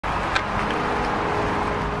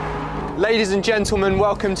Ladies and gentlemen,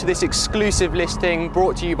 welcome to this exclusive listing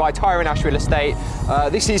brought to you by Tyrone Ash Real Estate.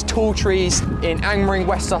 This is Tall Trees in Angmering,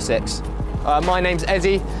 West Sussex. My name's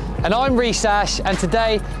Eddie. And I'm Reece Ash, and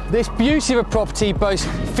today this beauty of a property boasts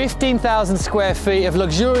 15,000 square feet of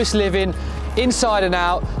luxurious living inside and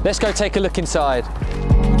out. Let's go take a look inside.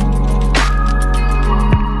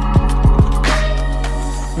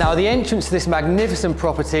 Now, the entrance to this magnificent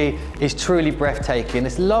property is truly breathtaking.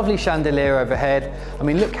 This lovely chandelier overhead. I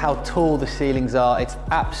mean, look how tall the ceilings are. It's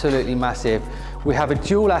absolutely massive. We have a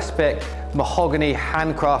dual aspect mahogany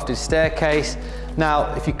handcrafted staircase.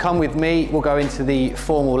 Now, if you come with me, we'll go into the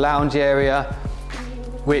formal lounge area,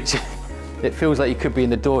 which it feels like you could be in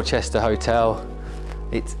the Dorchester Hotel.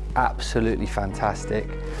 It's absolutely fantastic.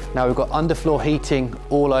 Now, we've got underfloor heating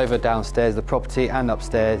all over downstairs, the property and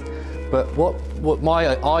upstairs. But what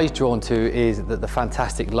my eye's drawn to is that the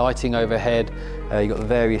fantastic lighting overhead. You've got the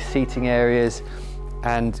various seating areas.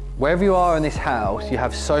 And wherever you are in this house, you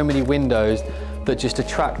have so many windows that just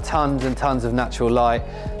attract tons and tons of natural light.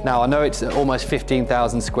 Now, I know it's almost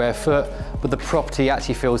 15,000 square foot, but the property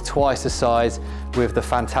actually feels twice the size with the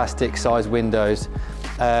fantastic size windows.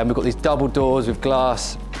 We've got these double doors with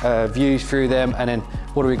glass views through them. And then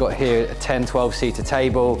what do we got here? A 10, 12-seater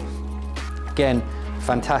table. Again,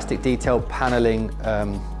 fantastic detailed paneling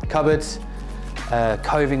cupboards,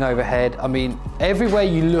 coving overhead. I mean, everywhere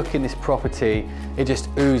you look in this property, it just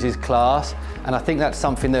oozes class. And I think that's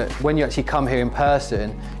something that when you actually come here in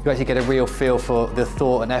person, you actually get a real feel for the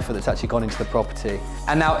thought and effort that's actually gone into the property.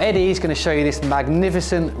 And now Eddie's going to show you this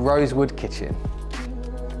magnificent rosewood kitchen.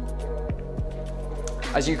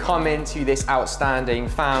 As you come into this outstanding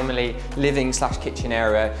family living / kitchen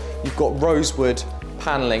area, you've got rosewood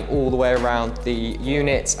paneling all the way around the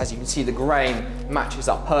units. As you can see, the grain matches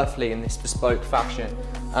up perfectly in this bespoke fashion.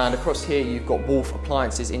 And across here, you've got Wolf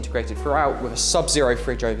appliances integrated throughout with a sub-zero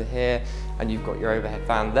fridge over here, and you've got your overhead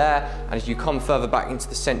fan there. And as you come further back into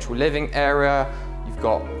the central living area, you've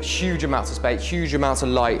got huge amounts of space, huge amounts of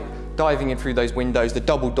light diving in through those windows, the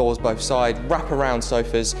double doors both sides, wrap-around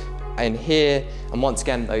sofas in here, and once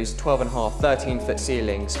again, those 12.5, 13-foot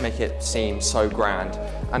ceilings make it seem so grand.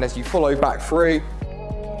 And as you follow back through,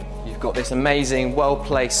 you've got this amazing,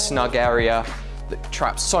 well-placed, snug area that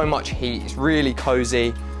traps so much heat. It's really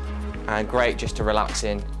cozy and great just to relax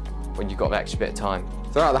in when you've got an extra bit of time.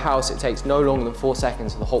 Throughout the house, it takes no longer than 4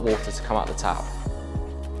 seconds for the hot water to come out the tap.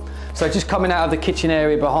 So just coming out of the kitchen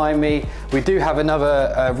area behind me, we do have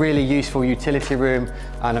another really useful utility room.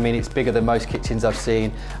 And I mean, it's bigger than most kitchens I've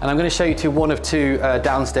seen. And I'm going to show you to one of two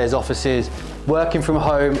downstairs offices. Working from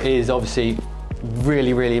home is obviously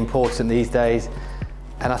really, really important these days.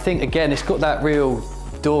 And I think, again, it's got that real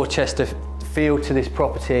Dorchester feel to this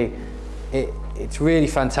property. It's really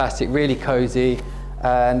fantastic, really cozy.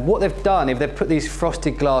 And what they've done, if they've put these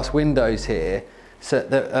frosted glass windows here, so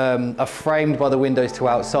that are framed by the windows to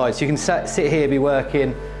outside. So you can sit here, be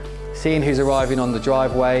working, seeing who's arriving on the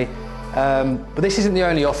driveway. But this isn't the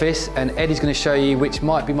only office, and Eddie's going to show you which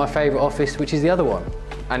might be my favourite office, which is the other one.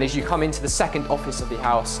 And as you come into the second office of the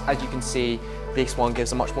house, as you can see, this one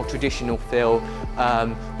gives a much more traditional feel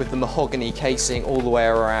with the mahogany casing all the way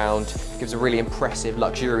around. Gives a really impressive,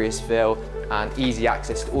 luxurious feel and easy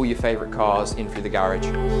access to all your favourite cars in through the garage.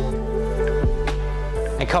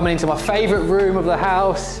 And coming into my favourite room of the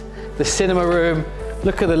house, the cinema room.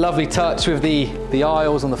 Look at the lovely touch with the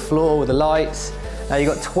aisles on the floor with the lights. Now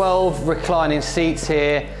you've got 12 reclining seats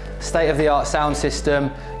here, state-of-the-art sound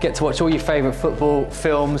system. Get to watch all your favourite football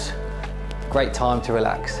films. Great time to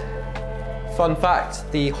relax. Fun fact,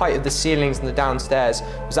 the height of the ceilings in the downstairs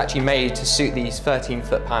was actually made to suit these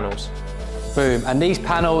 13-foot panels. Boom, and these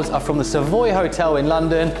panels are from the Savoy Hotel in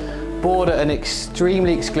London, bought at an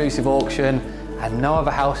extremely exclusive auction, and no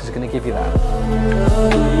other house is going to give you that.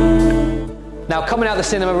 Now, coming out the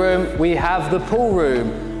cinema room, we have the pool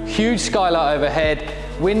room. Huge skylight overhead,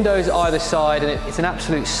 windows either side, and it's an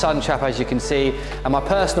absolute sun trap, as you can see. And my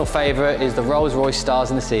personal favourite is the Rolls-Royce stars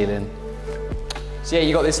in the ceiling. So yeah,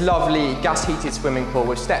 you've got this lovely gas-heated swimming pool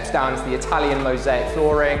which steps down into the Italian mosaic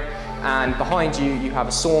flooring, and behind you, you have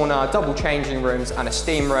a sauna, double changing rooms and a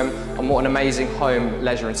steam room, and what an amazing home,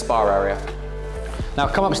 leisure and spa area. Now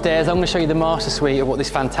come upstairs, I'm going to show you the master suite of what this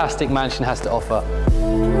fantastic mansion has to offer.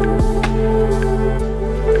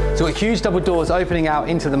 So we've got huge double doors opening out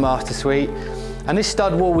into the master suite, and this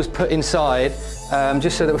stud wall was put inside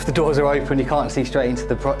just so that if the doors are open you can't see straight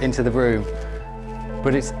into the room.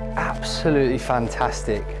 But it's absolutely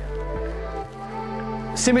fantastic.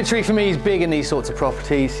 Symmetry for me is big in these sorts of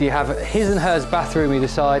properties. So you have his and hers bathroom either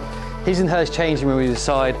side, his and hers changing room either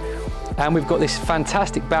side, and we've got this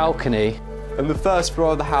fantastic balcony And the first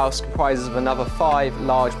floor of the house comprises of another 5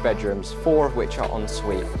 large bedrooms, 4 of which are en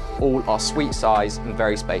suite. All are suite size and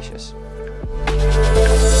very spacious.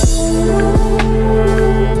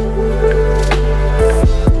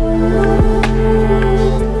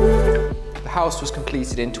 The house was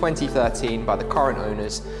completed in 2013 by the current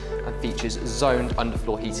owners and features zoned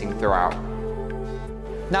underfloor heating throughout.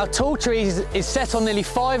 Now, Tall Trees is set on nearly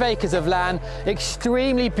 5 acres of land,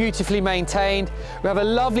 extremely beautifully maintained. We have a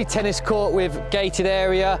lovely tennis court with gated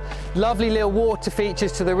area, lovely little water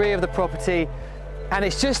features to the rear of the property, and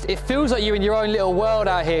it feels like you're in your own little world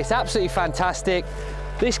out here. It's absolutely fantastic.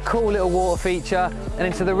 This cool little water feature, and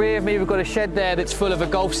then to the rear of me we've got a shed there that's full of a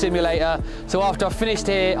golf simulator. So after I've finished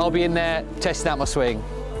here, I'll be in there testing out my swing.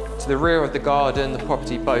 To the rear of the garden, the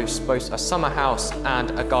property boasts a summer house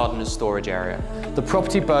and a gardener's storage area. The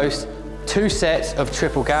property boasts 2 sets of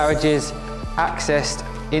triple garages, accessed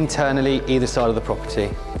internally either side of the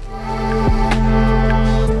property.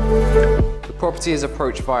 The property is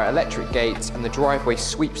approached via electric gates, and the driveway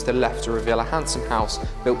sweeps to the left to reveal a handsome house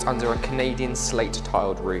built under a Canadian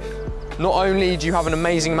slate-tiled roof. Not only do you have an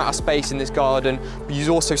amazing amount of space in this garden, but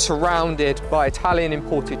you're also surrounded by Italian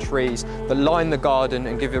imported trees that line the garden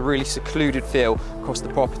and give a really secluded feel across the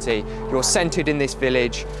property. You're centred in this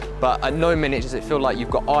village, but at no minute does it feel like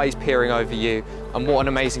you've got eyes peering over you, and what an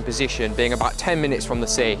amazing position, being about 10 minutes from the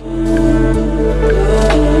sea.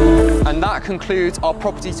 And that concludes our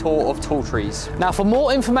property tour of Tall Trees. Now, for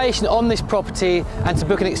more information on this property and to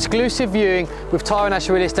book an exclusive viewing with Tyrone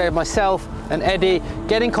Asher Real Estate, myself and Eddie,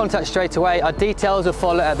 get in contact straight away. Our details will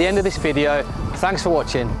follow at the end of this video. Thanks for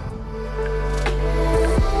watching.